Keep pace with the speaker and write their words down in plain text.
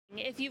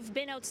If you've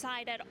been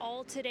outside at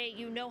all today,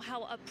 you know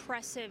how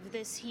oppressive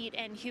this heat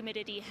and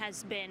humidity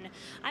has been.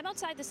 I'm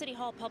outside the City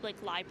Hall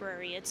Public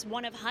Library. It's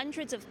one of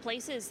hundreds of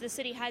places the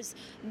city has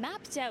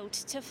mapped out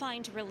to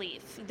find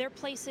relief. They're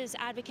places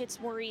advocates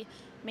worry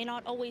may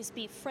not always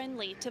be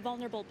friendly to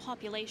vulnerable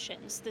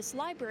populations. This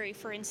library,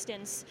 for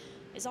instance,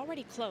 is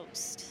already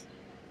closed.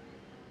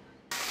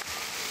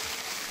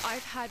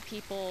 I've had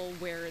people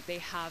where they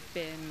have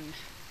been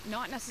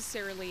not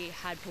necessarily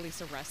had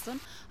police arrest them,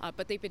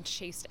 but they've been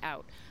chased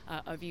out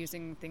of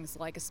using things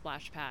like a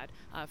splash pad,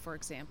 for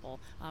example.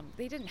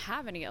 They didn't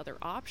have any other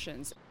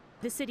options.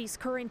 The city's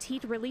current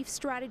heat relief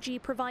strategy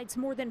provides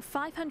more than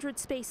 500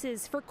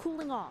 spaces for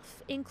cooling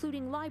off,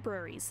 including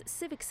libraries,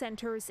 civic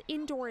centers,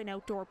 indoor and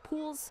outdoor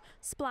pools,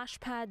 splash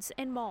pads,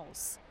 and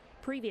malls.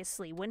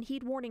 Previously, when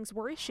heat warnings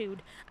were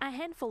issued, a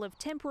handful of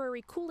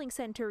temporary cooling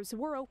centers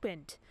were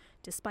opened.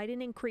 Despite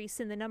an increase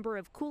in the number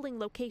of cooling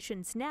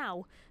locations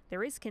now,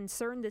 there is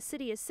concern the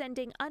city is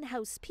sending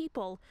unhoused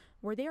people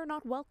where they are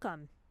not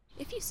welcome.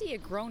 If you see a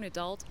grown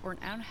adult or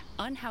an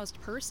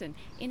unhoused person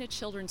in a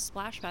children's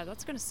splash pad,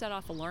 that's going to set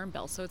off alarm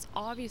bells, so it's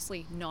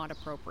obviously not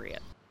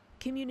appropriate.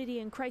 Community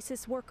and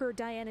crisis worker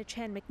Diana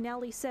Chan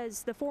McNally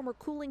says the former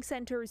cooling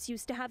centers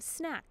used to have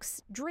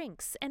snacks,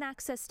 drinks, and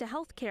access to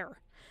health care.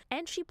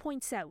 And she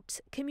points out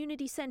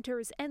community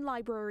centers and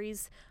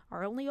libraries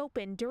are only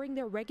open during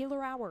their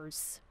regular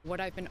hours. What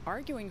I've been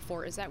arguing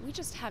for is that we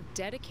just have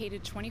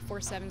dedicated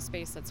 24/7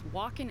 space that's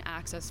walk-in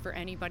access for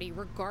anybody,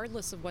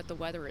 regardless of what the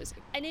weather is.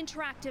 An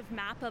interactive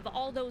map of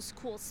all those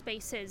cool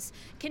spaces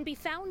can be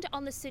found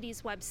on the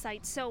city's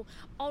website, so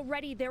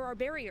already there are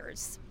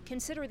barriers.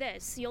 Consider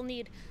this, you'll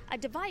need a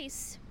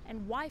device and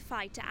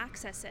Wi-Fi to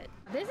access it.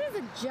 This is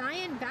a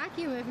giant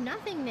vacuum of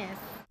nothingness.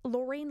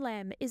 Lorraine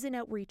Lam is an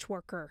outreach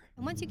worker.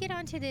 And once you get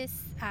onto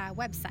this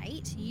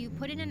website, you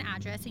put in an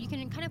address, so you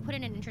can kind of put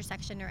in an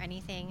intersection or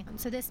anything.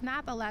 So this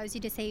map allows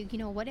you to say,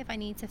 what if I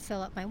need to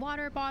fill up my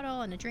water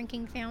bottle and a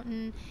drinking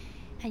fountain?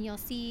 And you'll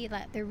see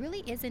that there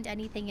really isn't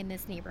anything in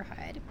this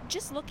neighborhood.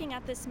 Just looking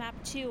at this map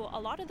too, a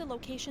lot of the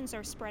locations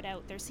are spread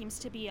out. There seems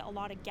to be a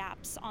lot of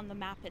gaps on the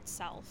map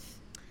itself.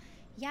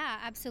 Yeah,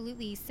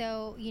 absolutely.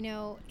 So,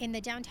 in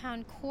the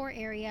downtown core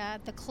area,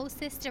 the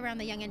closest around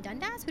the Yonge and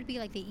Dundas would be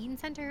like the Eaton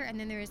Center, and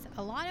then there's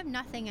a lot of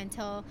nothing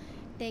until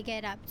they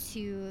get up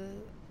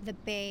to the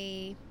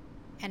Bay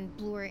and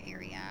Bloor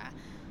area.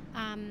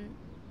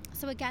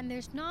 So again,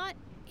 there's not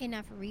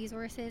enough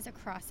resources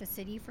across the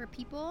city for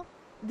people.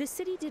 The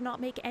city did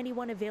not make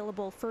anyone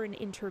available for an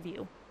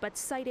interview, but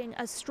citing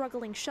a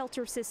struggling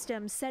shelter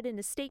system said in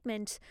a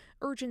statement,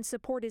 urgent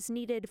support is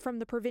needed from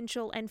the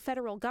provincial and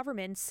federal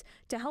governments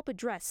to help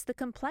address the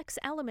complex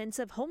elements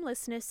of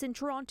homelessness in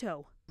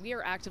Toronto. We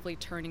are actively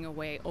turning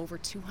away over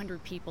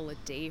 200 people a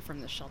day from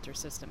the shelter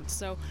system.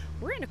 So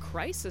we're in a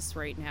crisis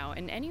right now,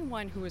 and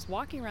anyone who is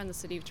walking around the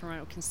city of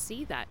Toronto can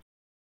see that.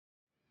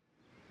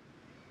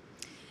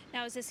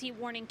 Now, as this heat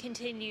warning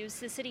continues,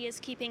 the city is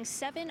keeping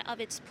 7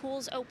 of its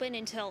pools open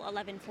until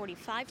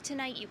 11:45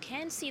 tonight. You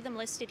can see them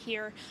listed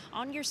here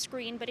on your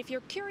screen, but if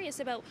you're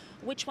curious about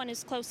which one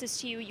is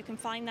closest to you, you can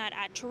find that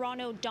at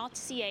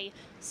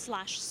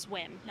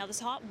toronto.ca/swim. Now, this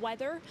hot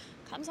weather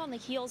comes on the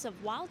heels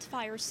of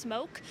wildfire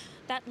smoke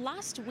that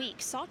last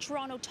week saw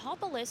Toronto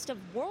top a list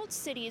of world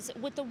cities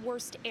with the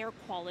worst air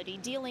quality,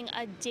 dealing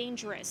a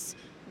dangerous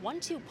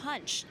 1-2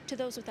 punch to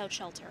those without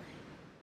shelter.